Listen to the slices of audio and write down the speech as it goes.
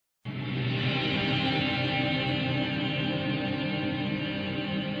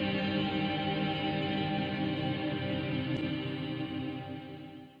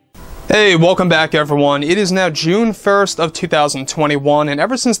Hey, welcome back everyone. It is now June 1st of 2021, and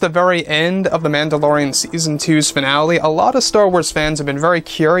ever since the very end of The Mandalorian Season 2's finale, a lot of Star Wars fans have been very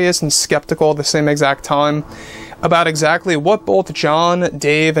curious and skeptical at the same exact time about exactly what both John,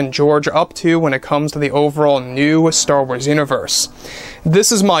 Dave, and George are up to when it comes to the overall new Star Wars universe.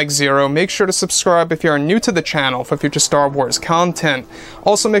 This is Mike Zero. Make sure to subscribe if you are new to the channel for future Star Wars content.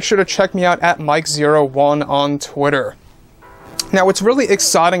 Also make sure to check me out at Mike01 on Twitter. Now, what's really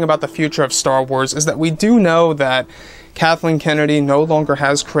exciting about the future of Star Wars is that we do know that Kathleen Kennedy no longer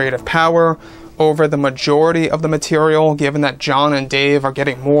has creative power over the majority of the material, given that John and Dave are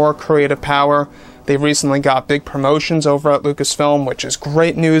getting more creative power. They recently got big promotions over at Lucasfilm, which is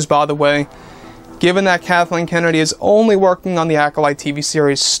great news, by the way. Given that Kathleen Kennedy is only working on the Acolyte TV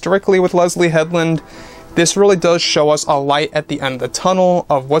series strictly with Leslye Headland, this really does show us a light at the end of the tunnel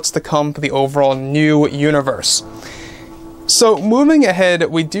of what's to come for the overall new universe. So, moving ahead,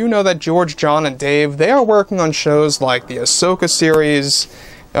 we do know that George, John, and Dave, they are working on shows like the Ahsoka series.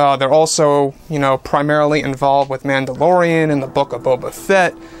 They're also, primarily involved with Mandalorian and the Book of Boba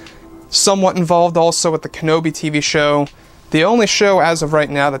Fett. Somewhat involved also with the Kenobi TV show. The only show as of right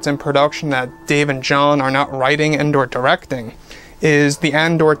now that's in production that Dave and John are not writing and or directing is the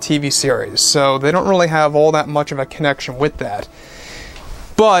Andor TV series. So, they don't really have all that much of a connection with that.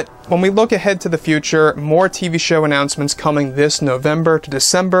 But when we look ahead to the future, more TV show announcements coming this November to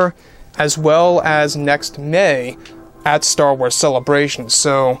December, as well as next May at Star Wars Celebration.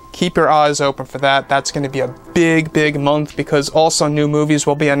 So keep your eyes open for that. That's going to be a big month because also new movies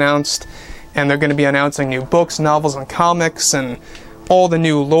will be announced, and they're going to be announcing new books, novels, and comics, and all the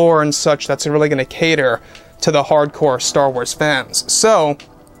new lore and such that's really going to cater to the hardcore Star Wars fans. So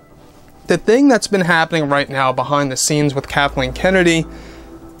the thing that's been happening right now behind the scenes with Kathleen Kennedy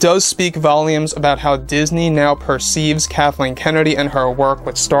does speak volumes about how Disney now perceives Kathleen Kennedy and her work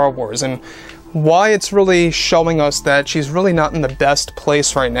with Star Wars, and why it's really showing us that she's really not in the best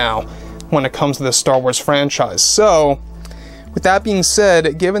place right now when it comes to the Star Wars franchise. So, with that being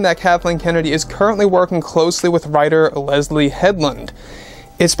said, given that Kathleen Kennedy is currently working closely with writer Leslye Headland,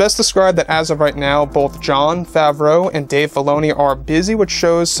 it's best described that as of right now, both Jon Favreau and Dave Filoni are busy with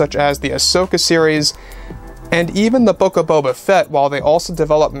shows such as the Ahsoka series and even the Book of Boba Fett, while they also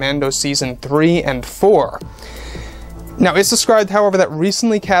develop Mando Season 3 and 4. Now, it's described, however, that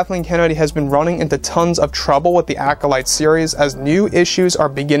recently Kathleen Kennedy has been running into tons of trouble with the Acolyte series as new issues are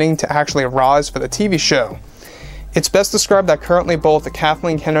beginning to actually arise for the TV show. It's best described that currently both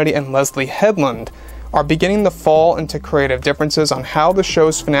Kathleen Kennedy and Leslye Headland are beginning to fall into creative differences on how the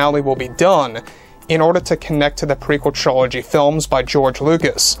show's finale will be done in order to connect to the prequel trilogy films by George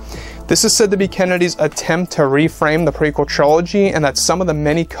Lucas. This is said to be Kennedy's attempt to reframe the prequel trilogy, and that some of the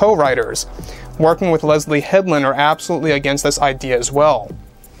many co-writers working with Leslye Headland are absolutely against this idea as well.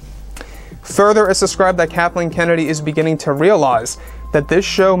 Further, it's described that Kathleen Kennedy is beginning to realize that this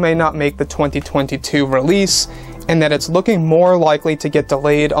show may not make the 2022 release, and that it's looking more likely to get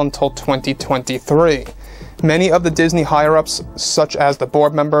delayed until 2023. Many of the Disney higher-ups, such as the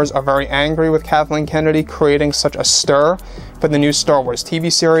board members, are very angry with Kathleen Kennedy creating such a stir for the new Star Wars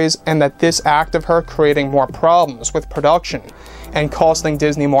TV series, and that this act of her creating more problems with production and costing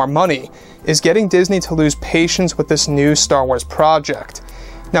Disney more money is getting Disney to lose patience with this new Star Wars project.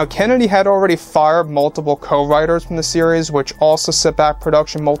 Now, Kennedy had already fired multiple co-writers from the series, which also set back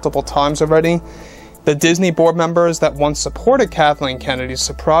production multiple times already. The Disney board members that once supported Kathleen Kennedy,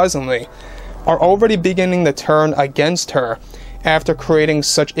 surprisingly, are already beginning to turn against her after creating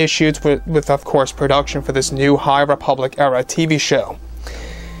such issues with of course, production for this new High Republic era TV show.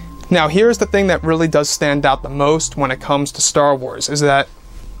 Now, here's the thing that really does stand out the most when it comes to Star Wars, is that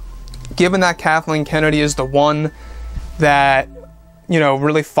given that Kathleen Kennedy is the one that,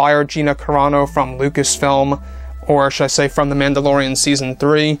 really fired Gina Carano from Lucasfilm, or should I say from The Mandalorian Season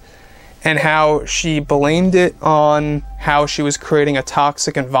 3, and how she blamed it on how she was creating a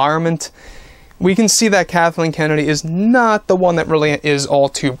toxic environment, we can see that Kathleen Kennedy is not the one that really is all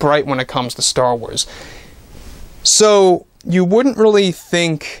too bright when it comes to Star Wars. So, you wouldn't really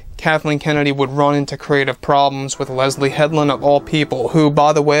think Kathleen Kennedy would run into creative problems with Leslye Headland of all people, who,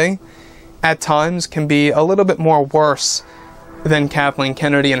 by the way, at times can be a little bit more worse than Kathleen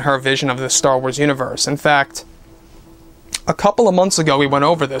Kennedy and her vision of the Star Wars universe. In fact, a couple of months ago we went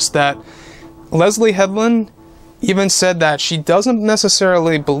over this, that Leslye Headland even said that she doesn't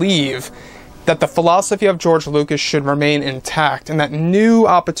necessarily believe that the philosophy of George Lucas should remain intact and that new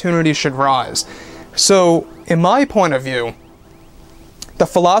opportunities should rise. So, in my point of view, the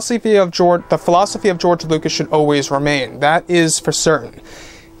philosophy of George Lucas should always remain. That is for certain.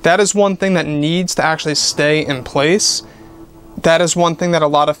 That is one thing that needs to actually stay in place that is one thing that a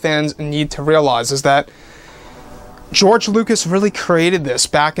lot of fans need to realize, is that George Lucas really created this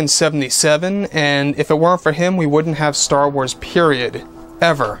back in '77, and if it weren't for him, we wouldn't have Star Wars, period,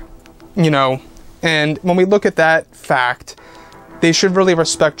 ever, you know. And when we look at that fact, they should really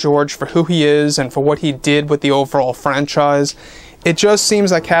respect George for who he is and for what he did with the overall franchise. It just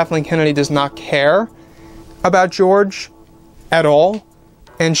seems that Kathleen Kennedy does not care about George at all,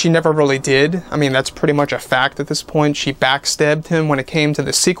 and she never really did. I mean, that's pretty much a fact at this point. She backstabbed him when it came to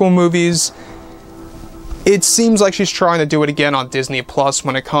the sequel movies. It seems like she's trying to do it again on Disney Plus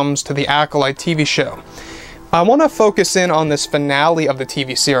when it comes to the Acolyte TV show. I want to focus in on this finale of the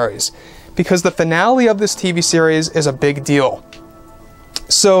TV series, because the finale of this TV series is a big deal.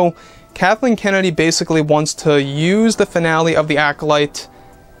 So, Kathleen Kennedy basically wants to use the finale of The Acolyte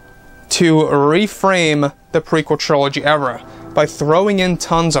to reframe the prequel trilogy era by throwing in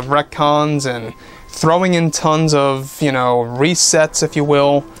tons of retcons and throwing in tons of, you know, resets, if you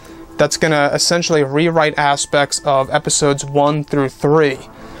will, that's going to essentially rewrite aspects of episodes 1 through 3.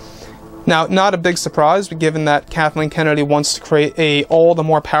 Now, not a big surprise, given that Kathleen Kennedy wants to create a all the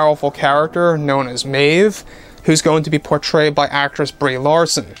more powerful character known as Maeve, who's going to be portrayed by actress Brie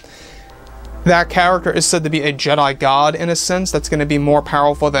Larson. That character is said to be a Jedi god in a sense, that's going to be more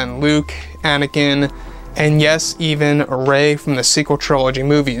powerful than Luke, Anakin, and yes, even Rey from the sequel trilogy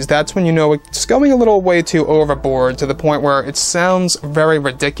movies. That's when you know it's going a little way too overboard, to the point where it sounds very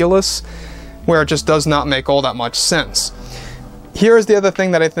ridiculous, where it just does not make all that much sense. Here's the other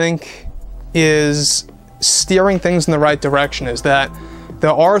thing that I think is steering things in the right direction, is that there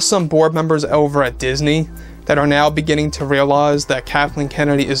are some board members over at Disney that are now beginning to realize that Kathleen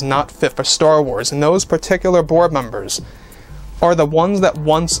Kennedy is not fit for Star Wars, and those particular board members are the ones that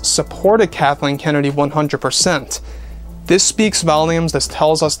once supported Kathleen Kennedy 100%. This speaks volumes. This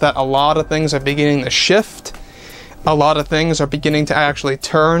tells us that a lot of things are beginning to shift. A lot of things are beginning to actually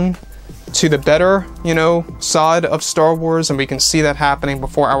turn to the better, you know, side of Star Wars, and we can see that happening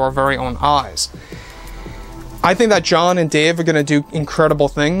before our very own eyes. I think that John and Dave are going to do incredible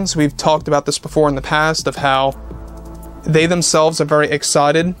things. We've talked about this before in the past, of how they themselves are very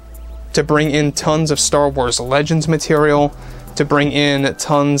excited to bring in tons of Star Wars Legends material, to bring in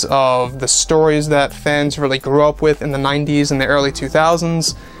tons of the stories that fans really grew up with in the 90s and the early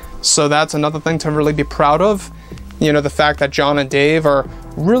 2000s. So that's another thing to really be proud of. You know, the fact that John and Dave are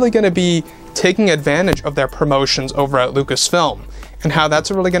really going to be taking advantage of their promotions over at Lucasfilm, and how that's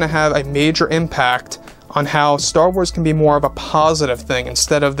really going to have a major impact on how Star Wars can be more of a positive thing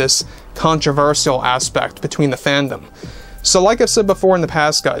instead of this controversial aspect between the fandom. So like I've said before in the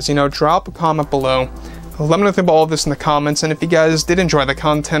past, guys, you know, drop a comment below. Let me know about all of this in the comments, and if you guys did enjoy the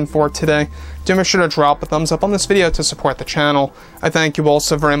content for today, do make sure to drop a thumbs up on this video to support the channel. I thank you all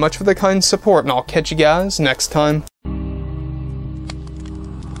so very much for the kind support, and I'll catch you guys next time.